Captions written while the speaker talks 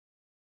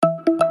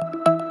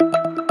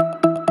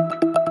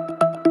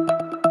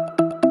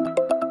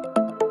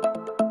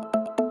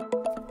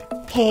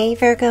Hey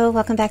Virgo,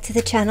 welcome back to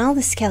the channel.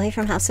 This is Kelly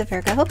from House of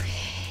Virgo.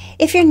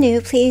 If you're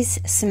new, please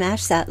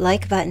smash that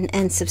like button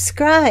and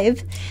subscribe.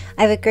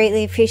 I would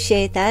greatly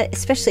appreciate that,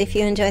 especially if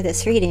you enjoy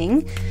this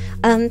reading.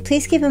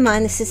 Please keep in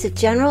mind this is a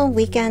general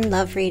weekend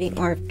love reading,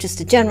 or just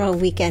a general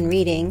weekend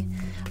reading,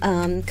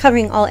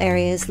 covering all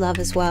areas, love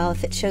as well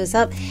if it shows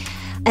up.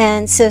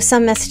 And so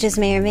some messages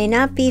may or may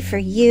not be for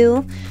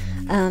you.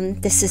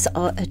 This is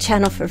a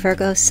channel for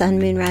Virgo, Sun,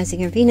 Moon,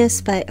 Rising, or Venus,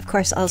 but of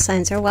course all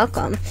signs are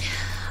welcome.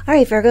 All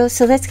right, Virgo,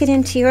 so let's get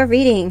into your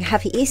reading.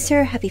 Happy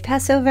Easter, happy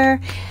Passover.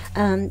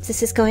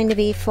 This is going to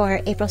be for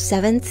April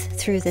 7th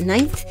through the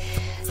 9th.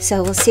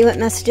 So we'll see what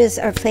messages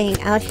are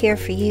playing out here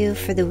for you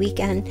for the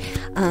weekend.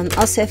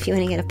 Also, if you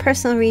want to get a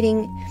personal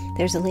reading,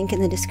 there's a link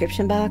in the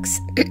description box.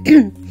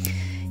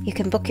 You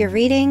can book your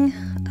reading.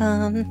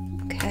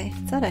 Okay, I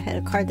thought I had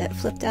a card that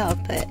flipped out,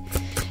 but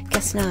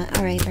guess not.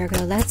 All right,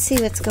 Virgo, let's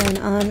see what's going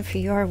on for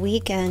your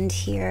weekend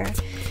here.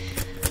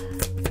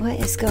 What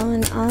is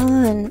going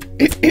on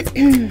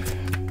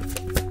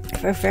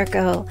for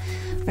Virgo?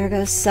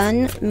 Virgo's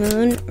Sun,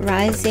 Moon,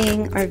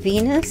 Rising, or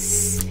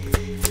Venus?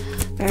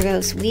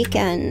 Virgo's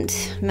weekend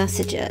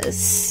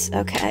messages.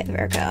 Okay,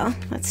 Virgo,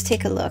 let's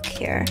take a look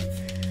here.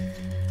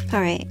 All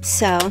right,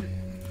 so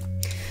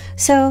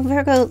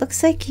Virgo, it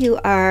looks like you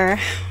are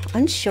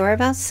unsure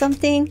about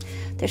something.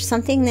 There's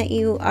something that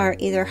you are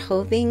either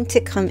hoping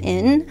to come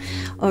in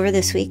over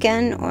this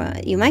weekend, or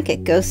you might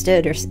get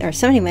ghosted, or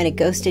somebody might have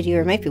ghosted you,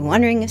 or might be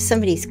wondering if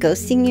somebody's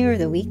ghosting you over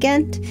the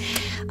weekend,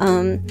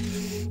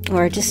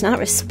 or just not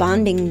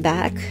responding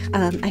back.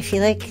 I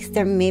feel like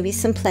there may be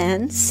some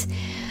plans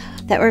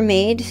that were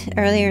made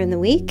earlier in the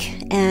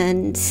week,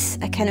 and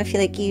I kind of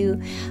feel like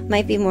you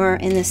might be more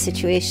in this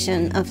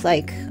situation of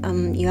like,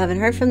 you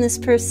haven't heard from this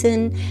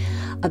person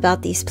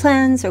about these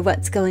plans or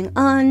what's going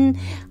on.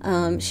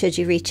 Should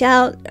you reach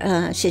out?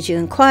 Should you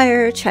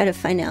inquire? Try to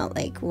find out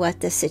like what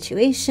the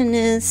situation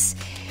is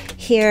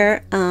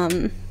here.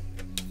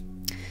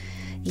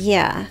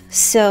 Yeah,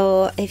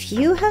 so if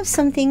you have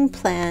something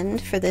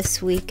planned for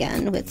this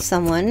weekend with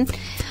someone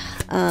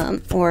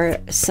or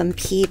some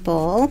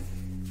people,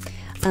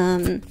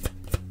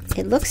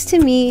 it looks to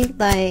me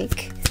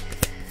like,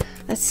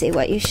 let's see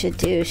what you should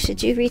do.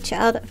 Should you reach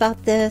out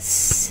about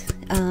this?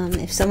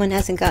 If someone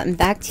hasn't gotten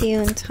back to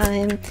you in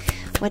time,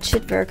 what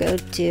should Virgo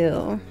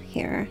do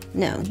here?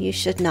 No, you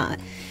should not.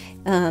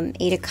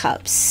 8 of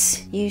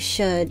Cups. You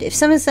should, if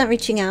someone's not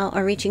reaching out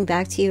or reaching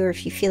back to you, or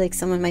if you feel like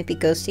someone might be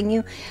ghosting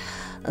you,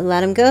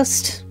 let them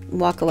ghost.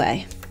 Walk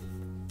away.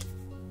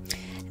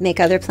 Make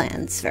other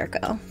plans,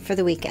 Virgo, for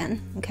the weekend,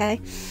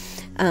 okay?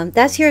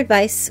 That's your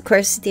advice. Of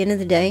course, at the end of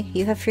the day,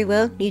 you have free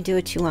will. You do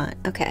what you want,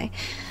 okay?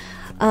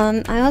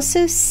 I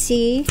also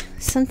see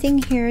something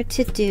here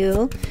to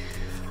do.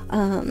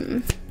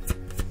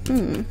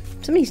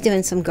 Somebody's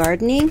doing some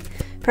gardening,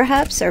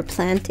 perhaps, or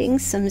planting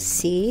some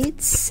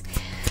seeds,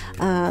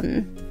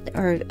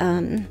 or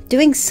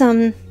doing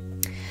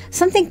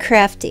something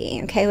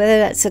crafty, okay, whether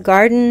that's a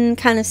garden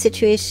kind of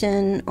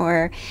situation,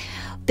 or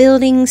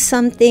building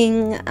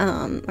something,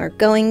 or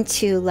going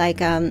to like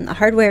a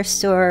hardware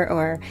store,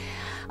 or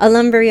a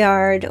lumber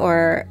yard,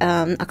 or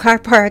a car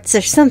parts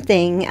or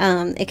something.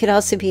 It could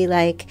also be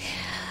like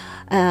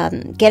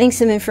getting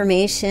some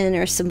information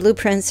or some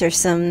blueprints or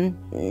some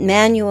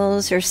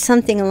manuals or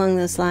something along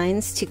those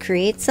lines to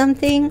create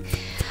something.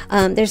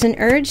 There's an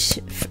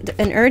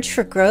urge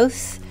for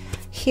growth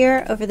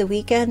here over the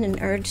weekend, an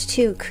urge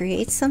to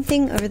create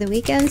something over the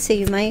weekend. So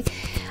you might,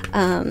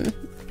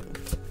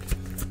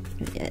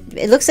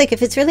 it looks like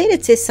if it's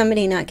related to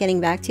somebody not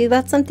getting back to you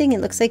about something,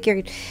 it looks like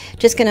you're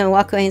just going to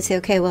walk away and say,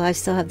 okay, well, I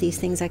still have these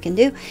things I can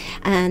do,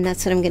 and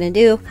that's what I'm going to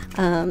do.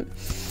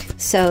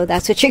 So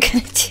that's what you're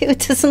going to do. It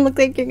doesn't look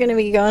like you're going to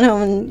be going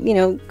home and, you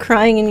know,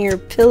 crying in your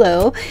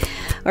pillow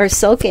or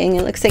sulking.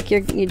 It looks like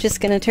you're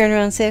just going to turn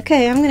around and say,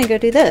 okay, I'm going to go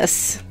do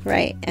this.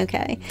 Right.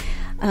 Okay.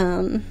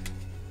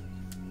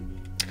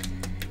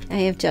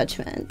 I have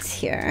Judgment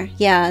here.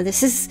 Yeah,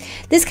 this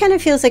kind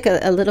of feels like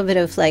a little bit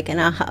of like an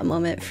aha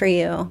moment for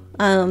you.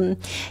 You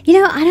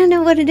know, I don't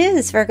know what it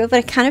is, Virgo, but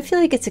I kind of feel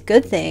like it's a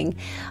good thing.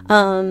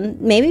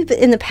 Maybe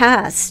in the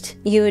past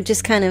you would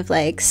just kind of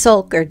like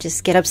sulk or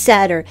just get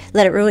upset or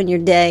let it ruin your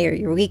day or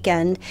your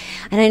weekend.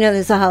 And I know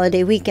there's a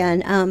holiday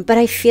weekend, but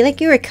I feel like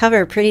you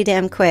recover pretty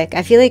damn quick.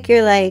 I feel like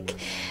you're like,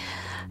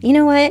 you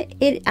know what,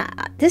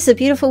 this is a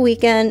beautiful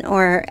weekend,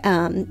 or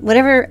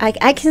whatever,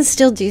 I can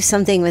still do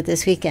something with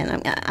this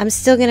weekend. I'm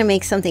still going to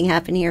make something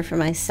happen here for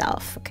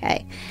myself,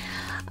 okay?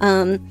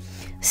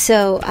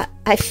 So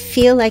I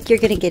feel like you're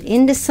going to get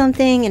into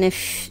something, and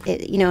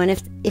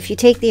if you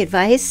take the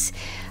advice,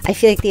 I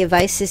feel like the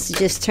advice is to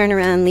just turn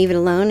around, leave it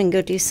alone, and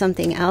go do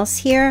something else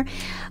here.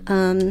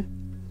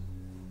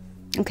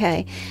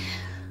 Okay.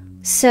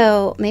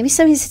 So maybe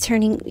somebody's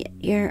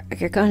you're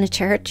going to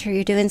church, or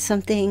you're doing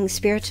something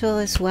spiritual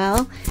as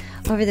well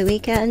over the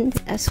weekend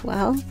as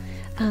well.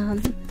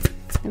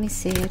 Let me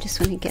see. I just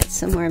want to get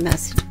some more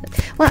messages.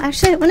 Well,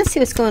 actually, I want to see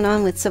what's going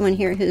on with someone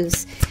here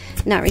who's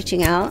not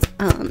reaching out,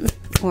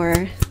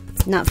 or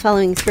not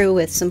following through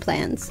with some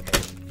plans.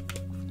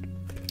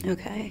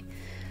 Okay.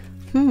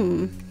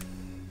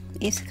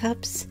 Ace of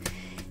Cups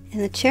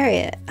and the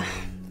Chariot.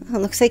 Oh,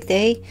 looks like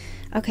they...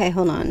 Okay,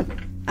 hold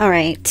on. All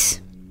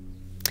right.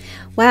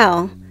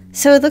 Wow.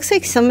 So it looks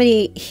like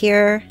somebody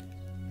here...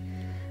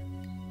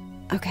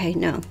 Okay,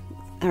 no.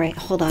 All right,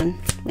 hold on.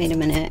 Wait a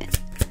minute.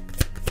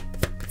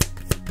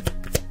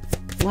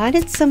 Why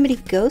did somebody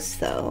ghost,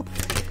 though?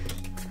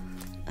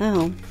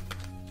 Oh.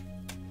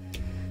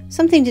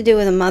 Something to do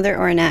with a mother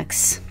or an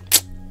ex.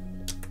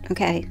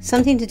 Okay,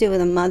 something to do with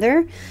a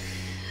mother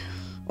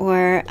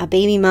or a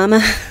baby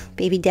mama,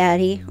 baby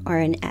daddy, or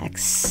an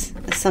ex.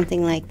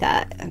 Something like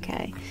that.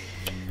 Okay.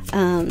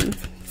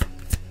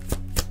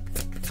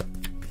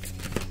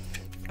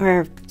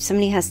 Or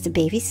somebody has to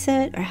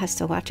babysit or has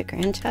to watch a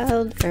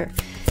grandchild or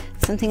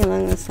something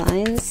along those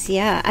lines.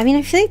 Yeah, I mean,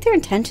 I feel like their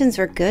intentions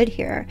were good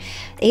here.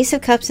 Ace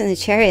of Cups and the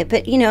Chariot,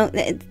 but, you know,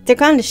 they're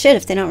gone to shit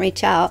if they don't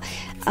reach out.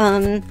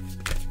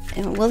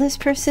 Will this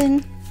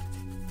person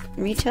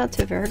reach out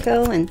to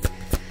Virgo and,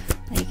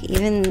 like,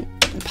 even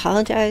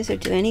apologize or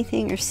do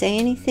anything or say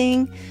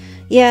anything?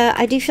 Yeah,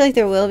 I do feel like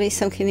there will be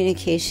some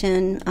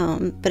communication,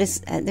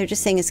 but they're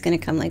just saying it's going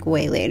to come, like,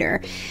 way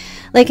later.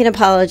 Like an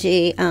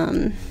apology,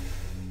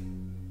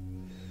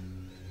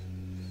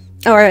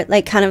 or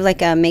like kind of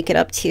like a make it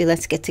up to you,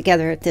 let's get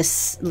together at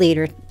this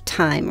later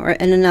time or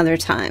at another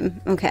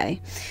time.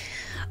 Okay.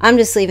 I'm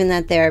just leaving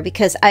that there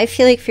because I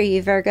feel like for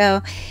you,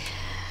 Virgo,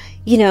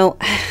 you know,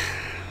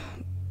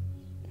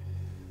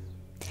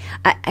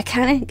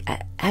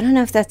 I don't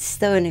know if that's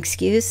though an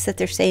excuse that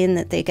they're saying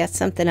that they got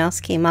something else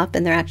came up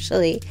and they're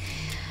actually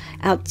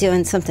out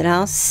doing something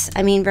else.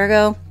 I mean,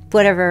 Virgo,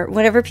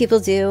 whatever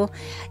people do,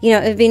 you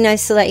know, it'd be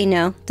nice to let you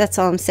know. That's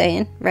all I'm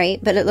saying, right?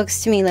 But it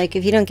looks to me like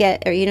if you don't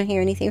get or you don't hear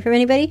anything from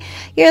anybody,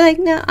 you're like,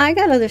 no, I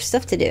got other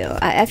stuff to do.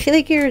 I feel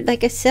like you're,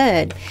 like I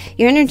said,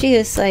 your energy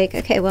is like,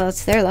 okay, well,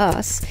 it's their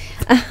loss.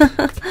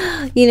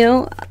 You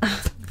know,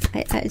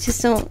 I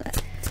just don't.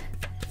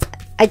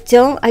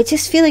 I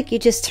just feel like you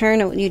just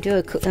turn when you do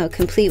a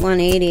complete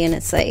 180 and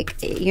it's like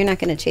you're not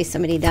going to chase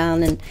somebody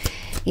down and,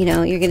 you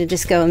know, you're going to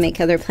just go and make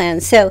other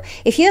plans. So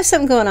if you have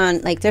something going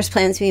on, like there's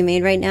plans being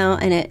made right now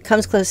and it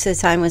comes close to the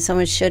time when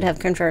someone should have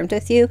confirmed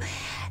with you,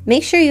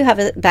 make sure you have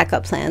a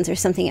backup plans or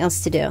something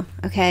else to do,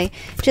 okay?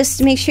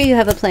 Just make sure you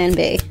have a plan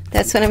B.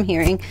 That's what I'm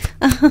hearing.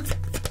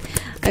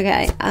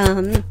 Okay.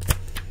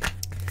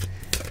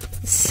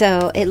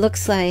 So it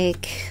looks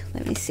like,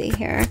 let me see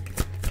here.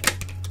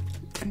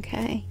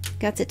 Okay.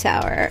 Got the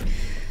Tower.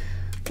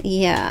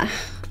 Yeah.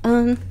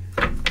 I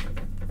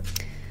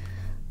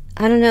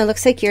don't know.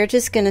 Looks like you're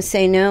just going to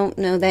say, no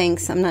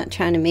thanks. I'm not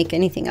trying to make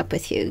anything up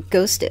with you.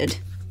 Ghosted.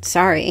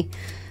 Sorry.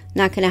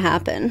 Not going to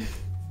happen.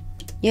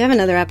 You have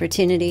another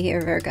opportunity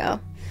here,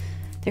 Virgo.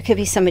 There could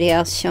be somebody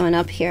else showing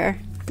up here.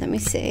 Let me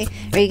see.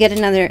 Or you get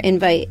another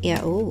invite.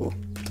 Yeah. Ooh.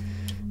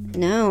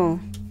 No.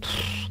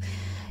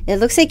 It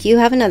looks like you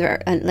have another,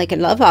 like a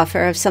love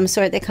offer of some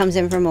sort that comes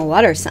in from a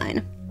water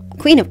sign.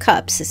 Queen of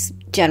Cups is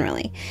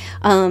generally.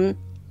 You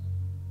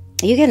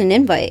get an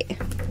invite.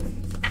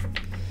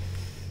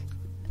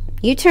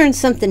 You turn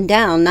something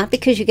down, not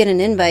because you get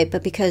an invite,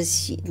 but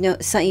because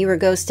you were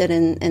ghosted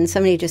and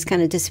somebody just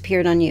kind of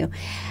disappeared on you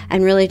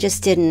and really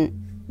just didn't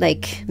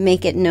like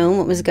make it known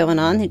what was going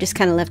on. They just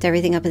kind of left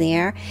everything up in the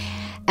air.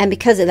 And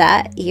because of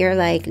that, you're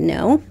like,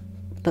 no,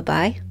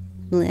 bye-bye,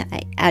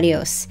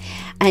 adios.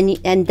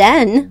 And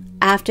then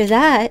after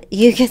that,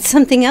 you get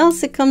something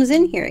else that comes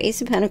in here.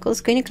 Ace of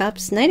Pentacles, Queen of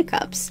Cups, Knight of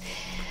Cups.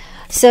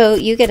 So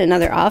you get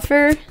another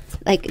offer.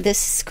 Like this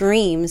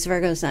screams,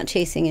 Virgo's not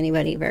chasing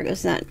anybody.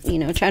 Virgo's not,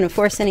 trying to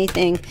force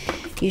anything.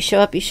 You show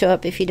up, you show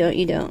up. If you don't,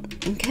 you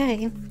don't.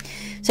 Okay.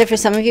 So for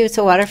some of you, it's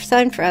a water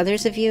sign. For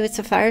others of you, it's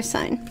a fire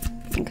sign.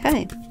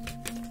 Okay.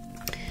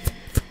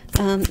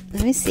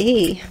 Let me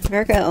see.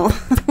 Virgo.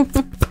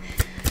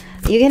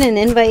 You get an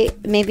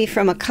invite maybe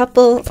from a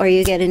couple, or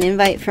you get an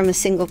invite from a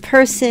single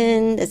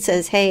person that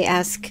says, hey,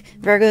 ask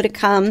Virgo to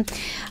come.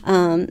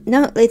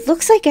 No, it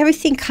looks like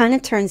everything kind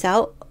of turns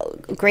out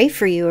great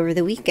for you over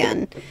the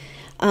weekend.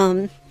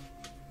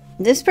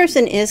 This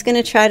person is going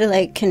to try to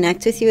like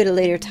connect with you at a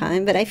later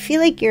time, but I feel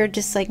like you're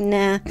just like,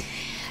 nah,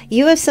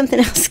 you have something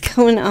else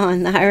going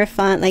on. The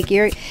Hierophant, like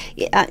you're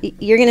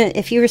gonna,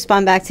 if you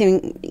respond back to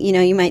him,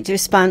 you might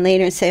respond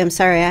later and say, I'm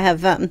sorry, I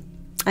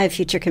have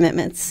future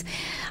commitments.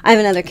 I have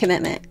another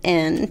commitment,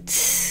 and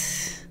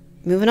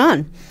moving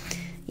on.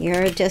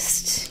 You're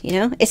just,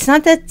 it's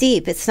not that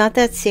deep. It's not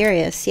that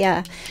serious.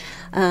 Yeah.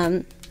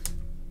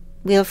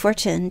 Wheel of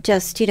Fortune,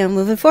 just,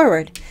 moving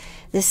forward.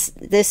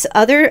 This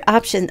other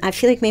option, I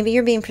feel like maybe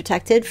you're being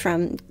protected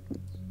from,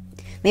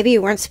 maybe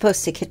you weren't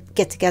supposed to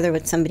get together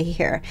with somebody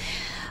here.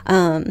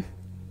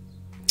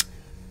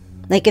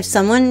 Like if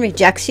someone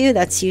rejects you,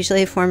 that's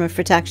usually a form of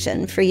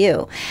protection for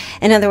you.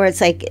 In other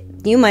words, like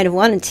you might have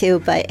wanted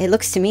to, but it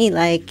looks to me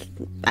like,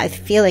 I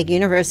feel like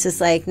universe is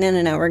like, no,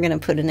 we're going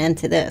to put an end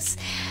to this.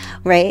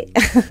 Right?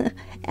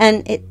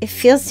 And it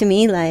feels to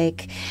me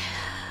like,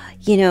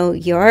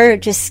 you're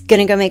just going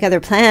to go make other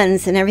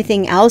plans and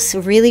everything else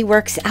really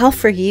works out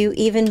for you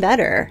even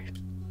better.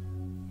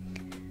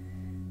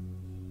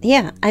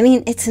 Yeah, I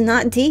mean, it's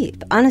not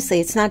deep. Honestly,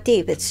 it's not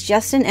deep. It's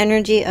just an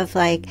energy of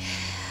like,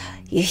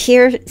 you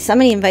hear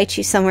somebody invites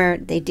you somewhere,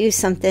 they do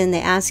something, they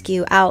ask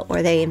you out,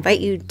 or they invite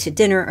you to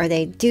dinner, or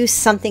they do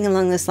something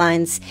along those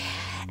lines.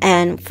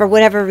 And for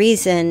whatever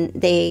reason,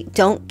 they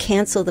don't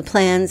cancel the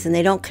plans and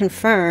they don't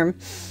confirm.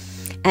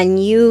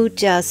 And you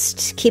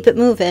just keep it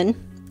moving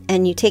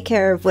and you take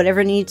care of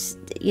whatever needs,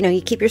 you know,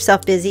 you keep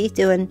yourself busy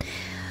doing,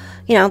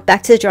 you know,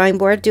 back to the drawing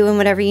board, doing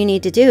whatever you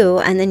need to do.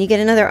 And then you get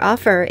another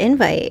offer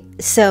invite.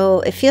 So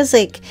it feels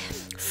like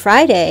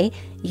Friday,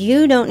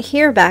 you don't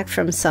hear back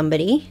from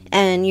somebody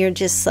and you're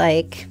just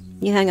like,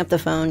 you hang up the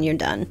phone, you're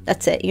done.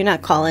 That's it. You're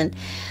not calling.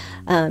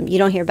 You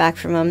don't hear back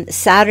from them.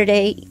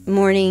 Saturday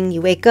morning, you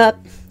wake up,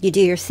 you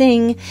do your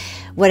thing,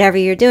 whatever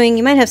you're doing.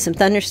 You might have some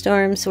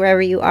thunderstorms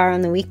wherever you are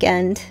on the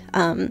weekend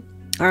or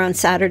on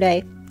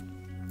Saturday.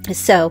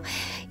 So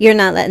you're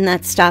not letting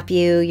that stop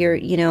you. You're,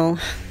 you know,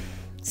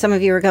 some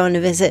of you are going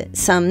to visit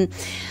some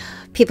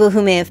people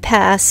who may have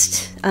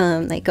passed,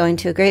 like going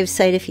to a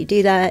gravesite if you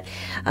do that,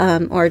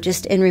 or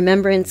just in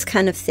remembrance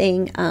kind of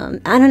thing.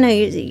 I don't know,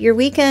 your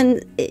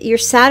weekend, your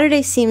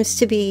Saturday seems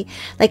to be,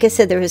 like I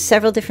said, there was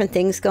several different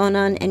things going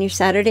on, and your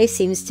Saturday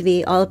seems to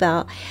be all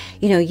about,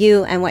 you know,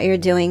 you and what you're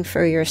doing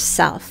for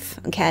yourself,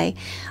 okay,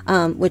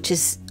 which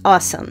is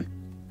awesome.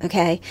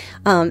 Okay.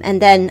 And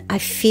then I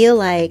feel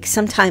like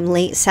sometime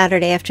late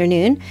Saturday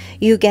afternoon,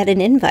 you get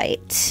an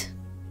invite,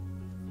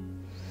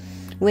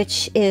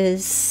 which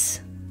is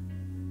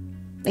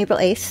April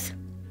 8th.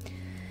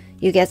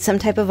 You get some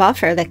type of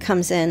offer that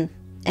comes in,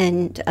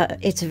 and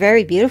it's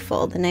very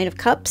beautiful. The Knight of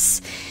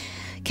Cups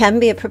can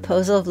be a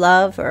proposal of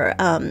love, or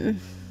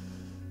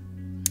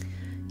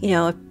you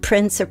know, a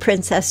prince or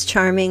princess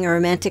charming, or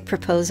romantic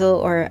proposal,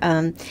 or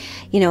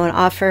you know, an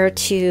offer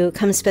to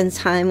come spend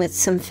time with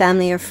some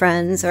family or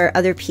friends or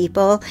other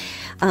people,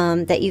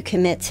 that you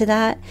commit to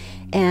that,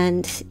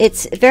 and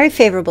it's very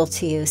favorable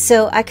to you.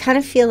 So I kind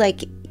of feel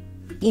like,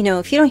 you know,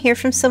 if you don't hear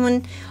from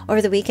someone over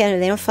the weekend, or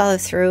they don't follow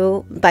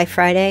through by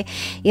Friday,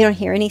 you don't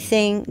hear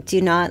anything, do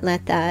not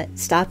let that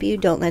stop you.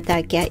 Don't let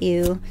that get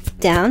you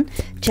down.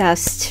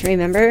 Just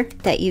remember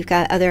that you've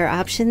got other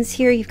options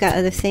here. You've got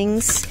other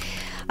things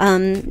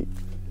to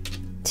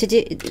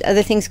do,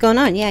 other things going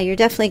on. Yeah, you're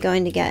definitely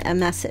going to get a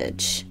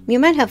message. You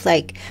might have,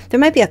 like,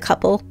 there might be a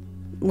couple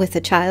with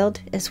a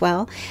child as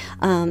well,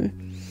 that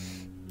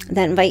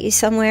invite you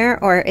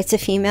somewhere, or it's a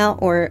female,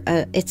 or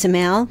it's a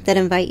male that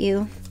invite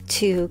you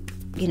to,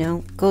 you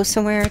know, go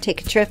somewhere,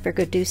 take a trip, or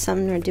go do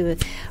something, or do a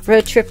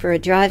road trip, or a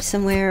drive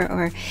somewhere,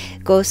 or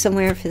go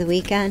somewhere for the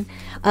weekend.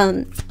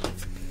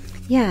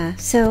 Yeah,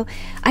 so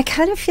I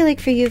kind of feel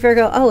like for you,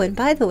 Virgo, oh, and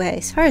by the way,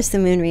 as far as the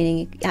moon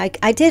reading,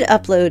 I did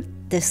upload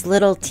this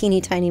little teeny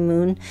tiny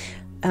moon,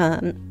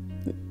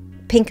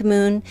 pink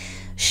moon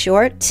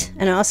short,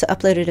 and I also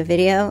uploaded a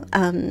video.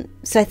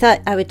 So I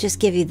thought I would just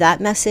give you that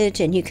message,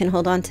 and you can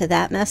hold on to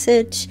that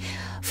message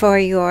for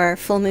your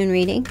full moon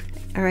reading.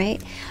 All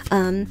right. But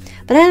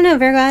I don't know,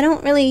 Virgo, I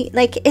don't really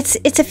like, it's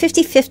a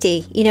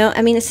 50-50, you know,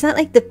 I mean, it's not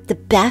like the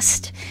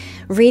best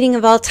reading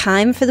of all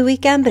time for the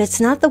weekend, but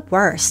it's not the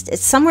worst.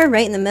 It's somewhere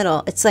right in the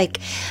middle. It's like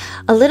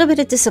a little bit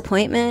of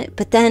disappointment,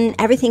 but then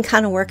everything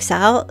kind of works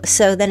out.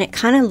 So then it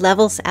kind of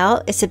levels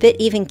out. It's a bit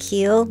even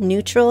keel,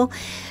 neutral,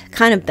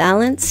 kind of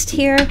balanced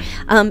here.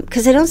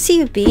 Because I don't see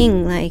you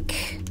being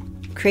like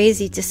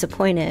crazy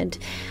disappointed,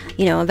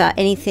 you know, about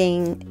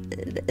anything.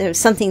 There's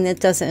something that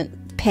doesn't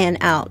pan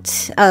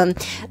out.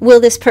 Will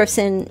this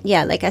person,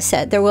 yeah, like I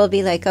said, there will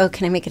be like, oh,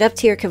 can I make it up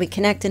to you, or can we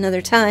connect another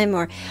time,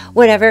 or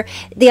whatever.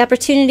 The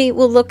opportunity,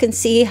 we'll look and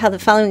see how the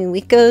following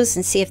week goes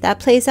and see if that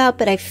plays out.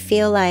 But I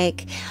feel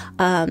like,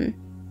 you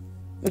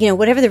know,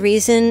 whatever the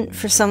reason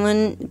for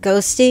someone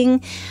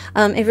ghosting,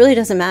 it really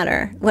doesn't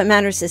matter. What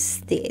matters is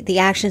the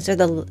actions, or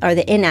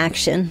the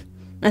inaction,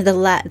 or the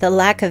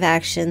lack of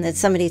action that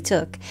somebody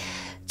took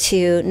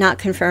to not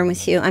confirm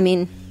with you. I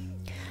mean,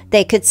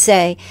 they could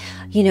say,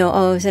 you know,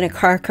 oh, I was in a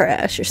car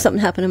crash, or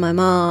something happened to my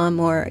mom,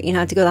 or, you know,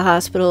 I had to go to the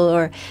hospital,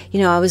 or, you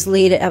know, I was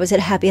late, I was at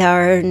a happy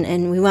hour, and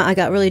I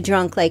got really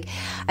drunk. Like,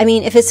 I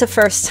mean, if it's the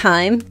first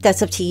time,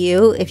 that's up to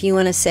you. If you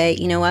want to say,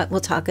 you know what, we'll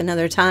talk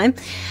another time,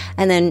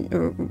 and then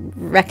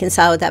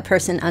reconcile with that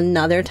person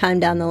another time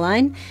down the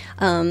line,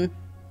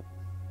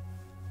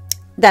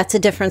 that's a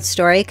different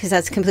story, because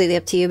that's completely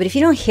up to you. But if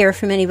you don't hear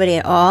from anybody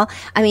at all,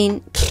 I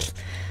mean,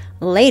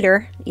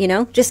 later, you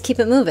know, just keep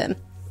it moving.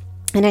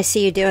 And I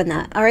see you doing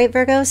that. All right,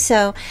 Virgo.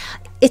 So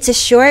it's a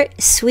short,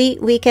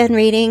 sweet weekend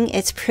reading.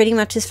 It's pretty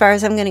much as far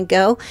as I'm going to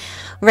go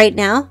right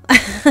now,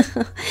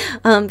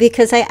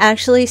 because I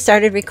actually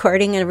started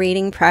recording a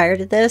reading prior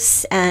to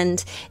this,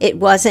 and it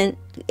wasn't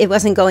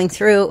going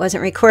through. It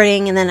wasn't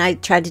recording. And then I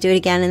tried to do it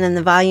again, and then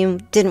the volume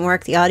didn't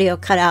work. The audio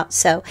cut out.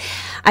 So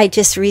I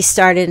just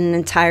restarted an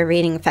entire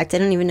reading. In fact, I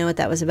don't even know what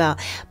that was about,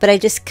 but I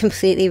just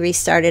completely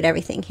restarted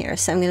everything here.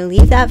 So I'm going to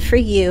leave that for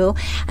you.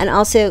 And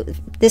also,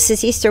 this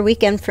is Easter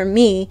weekend for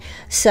me.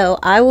 So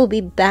I will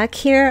be back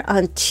here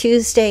on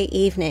Tuesday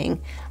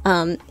evening,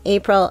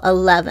 April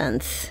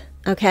 11th.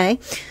 Okay.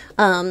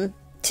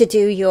 To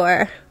do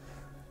your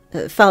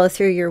follow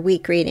through your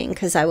week reading,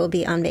 because I will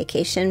be on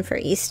vacation for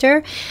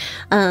Easter.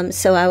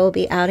 So I will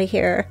be out of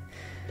here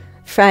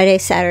Friday,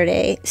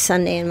 Saturday,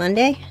 Sunday, and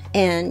Monday.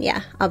 And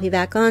yeah, I'll be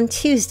back on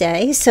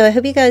Tuesday. So I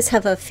hope you guys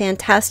have a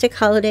fantastic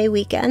holiday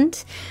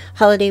weekend,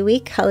 holiday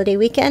week, holiday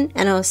weekend,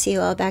 and I'll see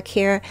you all back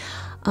here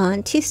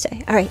on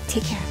Tuesday. All right,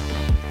 take care.